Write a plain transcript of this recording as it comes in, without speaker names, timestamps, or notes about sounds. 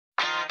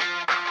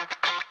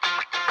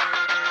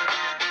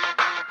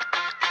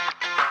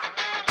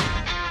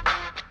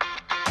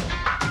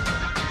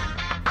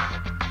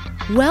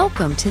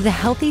Welcome to the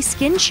Healthy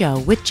Skin Show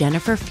with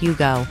Jennifer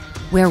Fugo,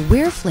 where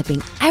we're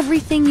flipping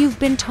everything you've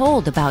been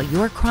told about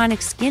your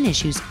chronic skin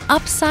issues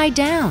upside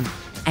down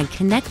and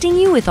connecting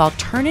you with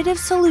alternative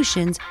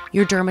solutions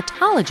your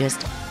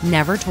dermatologist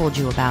never told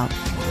you about.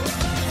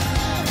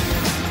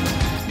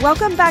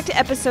 Welcome back to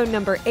episode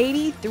number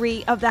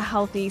 83 of the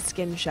Healthy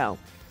Skin Show.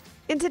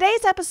 In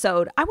today's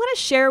episode, I want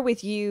to share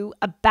with you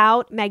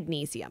about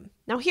magnesium.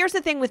 Now, here's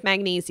the thing with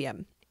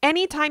magnesium.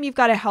 Anytime you've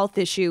got a health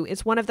issue,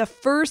 it's one of the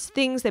first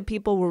things that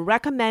people will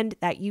recommend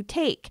that you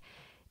take.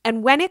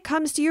 And when it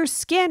comes to your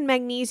skin,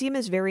 magnesium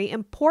is very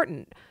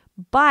important.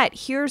 But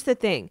here's the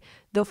thing.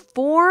 The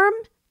form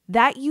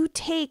that you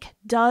take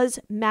does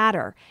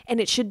matter,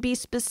 and it should be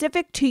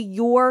specific to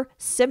your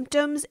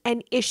symptoms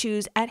and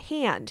issues at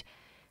hand.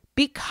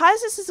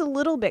 Because this is a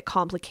little bit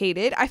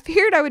complicated, I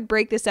figured I would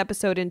break this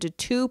episode into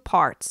two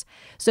parts.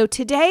 So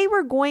today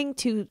we're going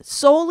to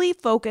solely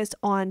focus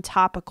on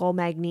topical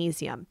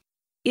magnesium.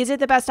 Is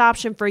it the best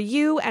option for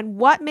you, and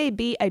what may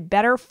be a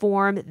better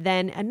form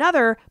than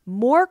another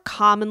more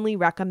commonly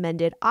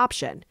recommended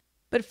option?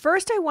 But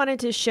first, I wanted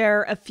to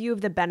share a few of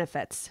the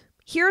benefits.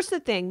 Here's the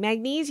thing,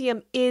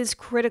 magnesium is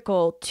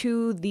critical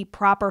to the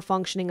proper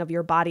functioning of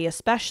your body,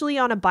 especially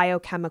on a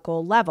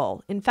biochemical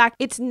level. In fact,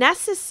 it's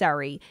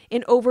necessary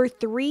in over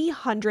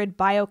 300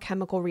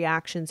 biochemical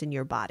reactions in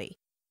your body.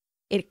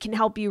 It can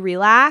help you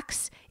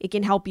relax. It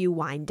can help you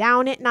wind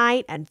down at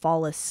night and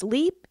fall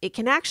asleep. It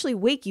can actually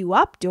wake you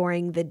up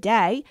during the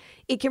day.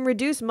 It can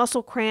reduce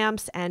muscle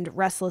cramps and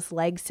restless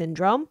leg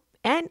syndrome.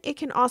 And it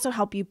can also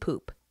help you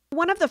poop.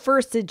 One of the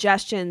first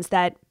suggestions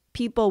that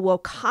people will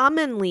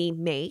commonly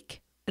make,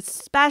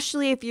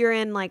 especially if you're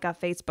in like a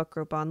Facebook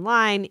group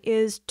online,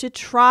 is to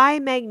try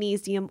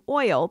magnesium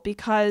oil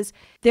because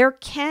there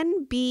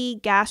can be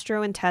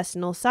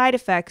gastrointestinal side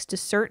effects to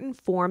certain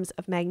forms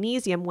of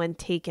magnesium when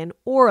taken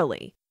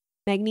orally.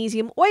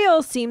 Magnesium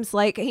oil seems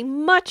like a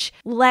much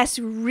less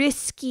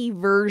risky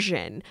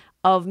version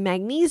of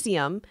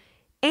magnesium.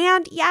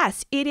 And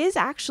yes, it is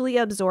actually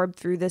absorbed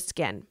through the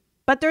skin.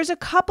 But there's a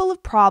couple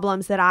of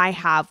problems that I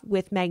have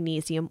with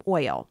magnesium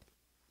oil.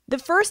 The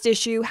first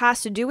issue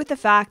has to do with the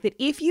fact that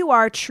if you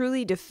are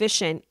truly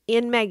deficient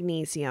in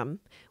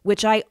magnesium,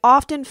 which I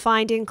often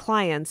find in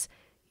clients,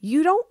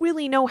 you don't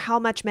really know how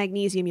much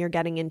magnesium you're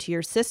getting into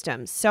your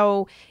system.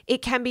 So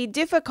it can be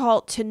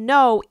difficult to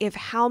know if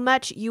how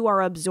much you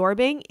are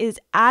absorbing is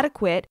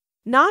adequate,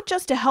 not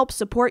just to help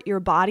support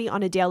your body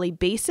on a daily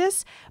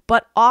basis,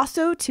 but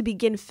also to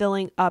begin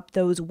filling up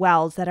those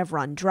wells that have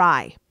run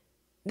dry.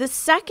 The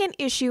second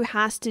issue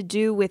has to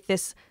do with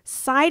this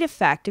side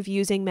effect of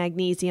using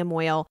magnesium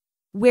oil,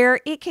 where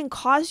it can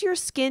cause your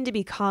skin to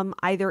become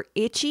either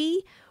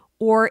itchy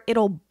or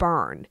it'll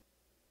burn.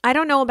 I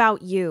don't know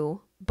about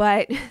you,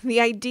 but the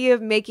idea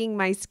of making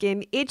my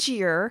skin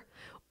itchier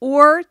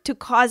or to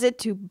cause it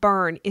to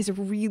burn is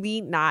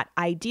really not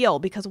ideal,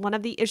 because one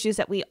of the issues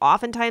that we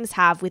oftentimes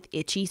have with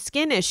itchy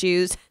skin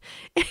issues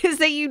is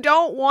that you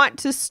don't want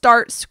to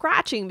start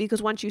scratching,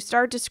 because once you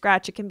start to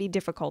scratch, it can be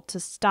difficult to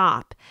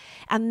stop.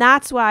 And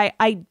that's why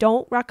I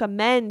don't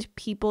recommend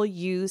people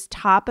use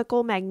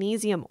topical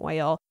magnesium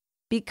oil,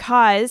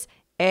 because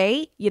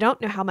A, you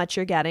don't know how much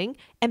you're getting,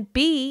 and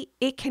B,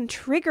 it can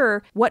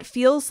trigger what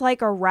feels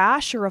like a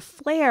rash or a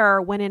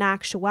flare when in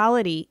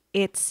actuality,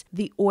 it's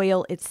the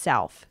oil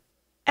itself.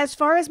 As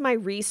far as my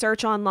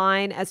research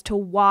online as to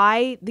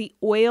why the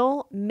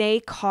oil may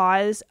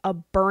cause a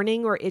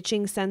burning or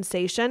itching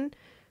sensation,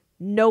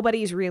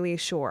 nobody's really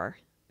sure.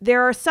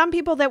 There are some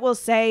people that will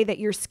say that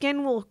your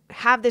skin will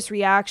have this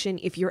reaction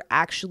if you're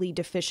actually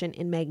deficient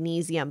in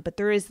magnesium, but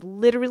there is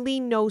literally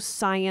no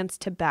science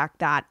to back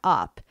that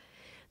up.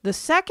 The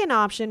second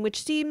option,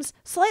 which seems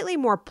slightly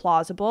more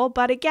plausible,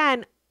 but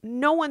again,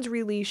 no one's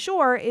really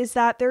sure, is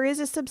that there is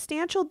a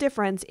substantial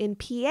difference in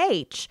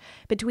pH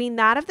between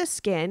that of the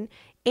skin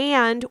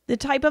and the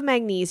type of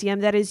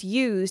magnesium that is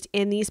used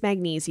in these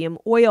magnesium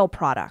oil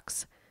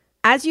products.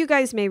 As you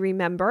guys may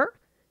remember,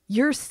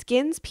 your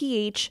skin's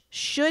pH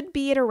should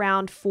be at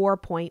around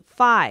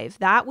 4.5.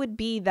 That would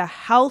be the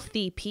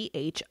healthy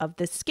pH of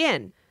the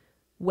skin.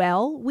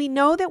 Well, we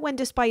know that when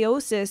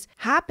dysbiosis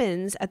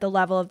happens at the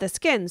level of the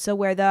skin, so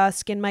where the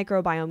skin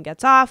microbiome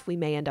gets off, we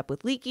may end up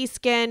with leaky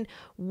skin.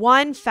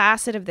 One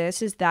facet of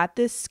this is that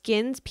the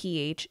skin's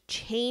pH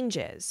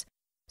changes.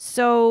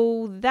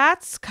 So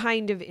that's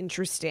kind of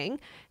interesting.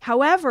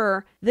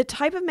 However, the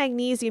type of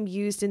magnesium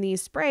used in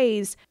these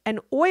sprays and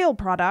oil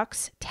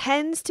products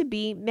tends to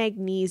be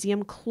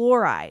magnesium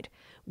chloride,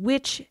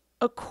 which,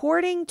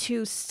 according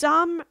to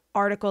some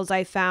articles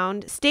I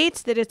found,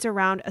 states that it's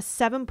around a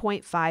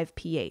 7.5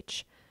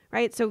 pH,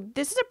 right? So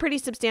this is a pretty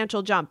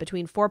substantial jump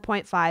between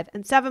 4.5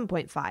 and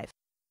 7.5.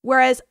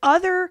 Whereas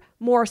other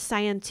more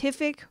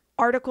scientific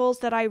articles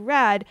that I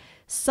read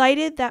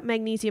cited that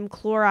magnesium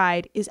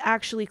chloride is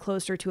actually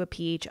closer to a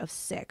pH of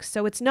 6.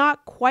 So it's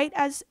not quite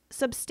as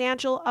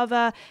substantial of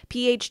a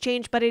pH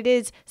change, but it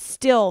is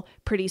still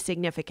pretty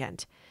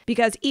significant.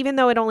 Because even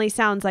though it only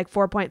sounds like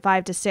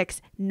 4.5 to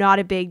 6, not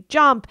a big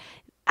jump,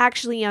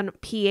 actually on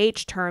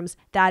pH terms,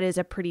 that is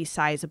a pretty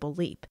sizable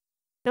leap.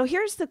 Now,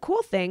 here's the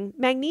cool thing.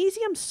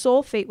 Magnesium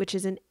sulfate, which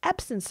is an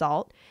Epsom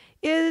salt,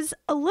 is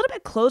a little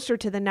bit closer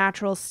to the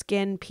natural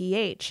skin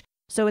pH.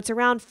 So it's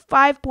around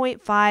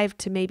 5.5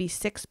 to maybe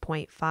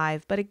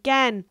 6.5. But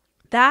again,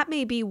 that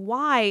may be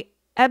why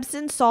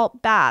Epsom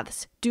salt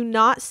baths do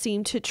not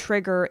seem to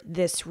trigger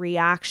this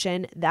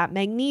reaction that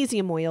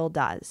magnesium oil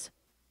does.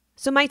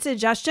 So my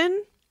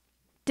suggestion,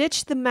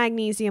 ditch the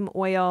magnesium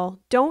oil.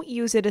 Don't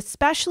use it,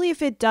 especially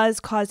if it does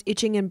cause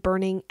itching and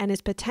burning and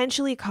is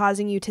potentially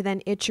causing you to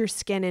then itch your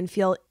skin and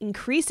feel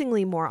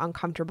increasingly more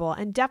uncomfortable.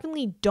 And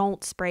definitely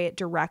don't spray it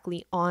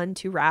directly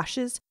onto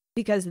rashes,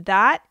 because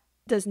that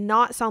does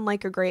not sound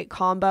like a great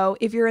combo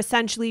if you're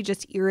essentially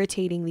just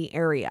irritating the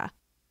area.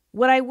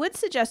 What I would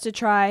suggest to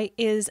try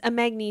is a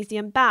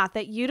magnesium bath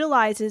that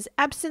utilizes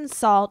Epsom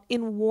salt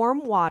in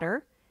warm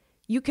water.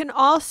 You can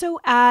also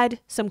add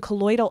some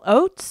colloidal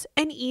oats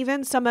and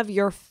even some of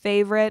your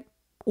favorite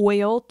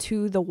oil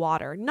to the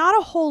water. Not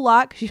a whole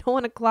lot because you don't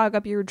want to clog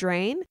up your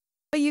drain,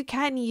 but you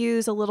can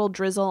use a little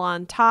drizzle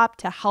on top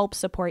to help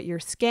support your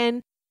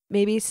skin.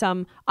 Maybe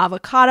some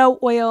avocado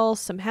oil,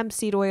 some hemp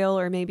seed oil,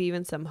 or maybe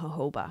even some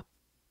jojoba.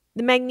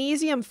 The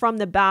magnesium from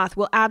the bath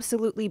will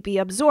absolutely be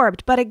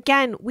absorbed, but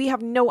again, we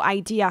have no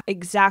idea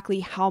exactly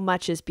how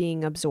much is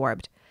being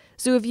absorbed.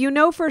 So if you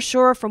know for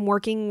sure from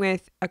working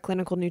with a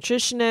clinical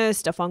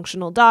nutritionist, a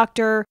functional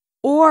doctor,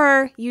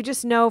 or you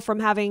just know from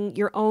having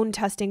your own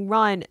testing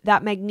run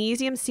that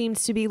magnesium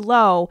seems to be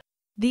low,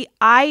 the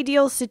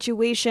ideal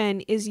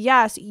situation is,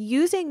 yes,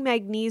 using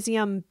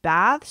magnesium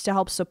baths to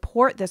help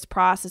support this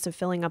process of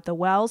filling up the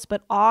wells,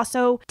 but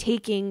also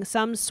taking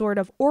some sort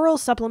of oral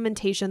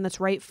supplementation that's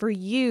right for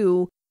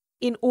you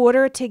in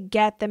order to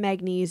get the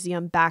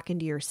magnesium back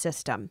into your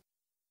system.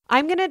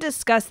 I'm going to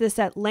discuss this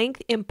at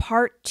length in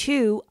part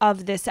 2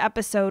 of this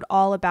episode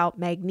all about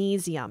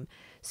magnesium.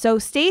 So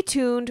stay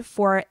tuned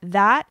for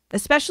that,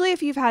 especially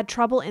if you've had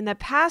trouble in the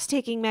past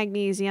taking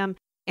magnesium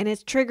and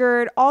it's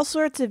triggered all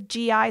sorts of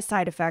GI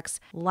side effects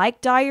like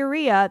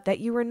diarrhea that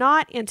you were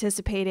not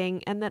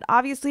anticipating and that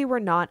obviously were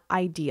not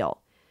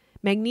ideal.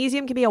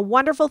 Magnesium can be a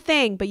wonderful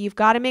thing, but you've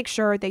got to make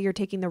sure that you're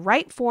taking the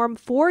right form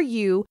for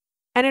you.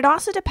 And it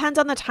also depends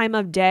on the time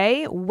of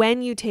day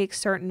when you take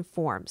certain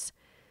forms.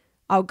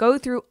 I'll go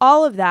through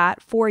all of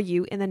that for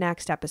you in the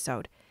next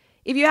episode.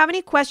 If you have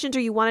any questions or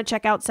you want to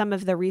check out some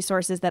of the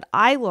resources that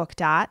I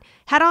looked at,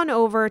 head on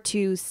over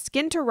to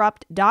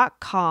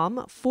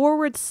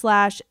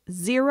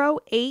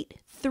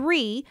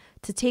skinterrupt.com/083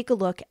 to take a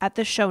look at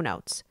the show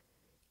notes.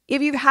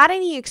 If you've had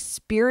any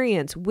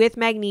experience with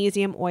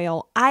magnesium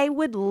oil, I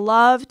would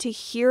love to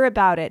hear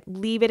about it.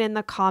 Leave it in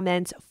the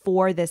comments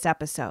for this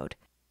episode.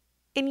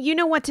 And you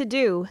know what to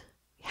do.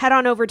 Head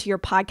on over to your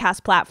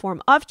podcast platform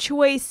of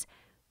choice,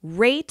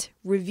 rate,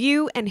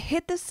 review, and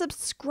hit the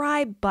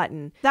subscribe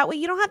button. That way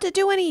you don't have to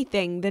do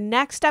anything. The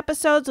next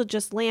episodes will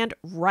just land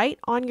right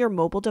on your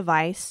mobile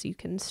device. You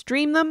can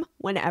stream them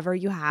whenever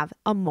you have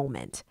a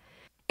moment.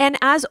 And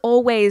as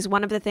always,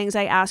 one of the things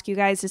I ask you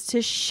guys is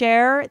to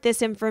share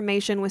this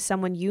information with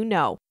someone you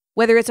know,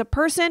 whether it's a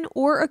person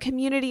or a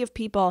community of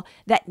people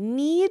that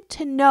need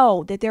to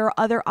know that there are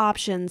other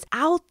options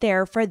out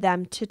there for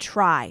them to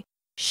try.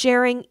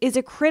 Sharing is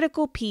a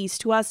critical piece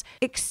to us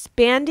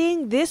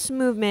expanding this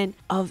movement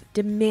of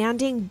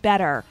demanding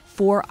better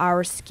for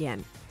our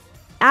skin.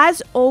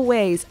 As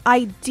always,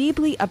 I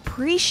deeply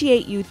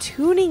appreciate you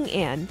tuning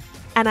in,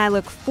 and I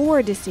look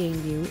forward to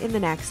seeing you in the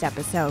next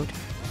episode.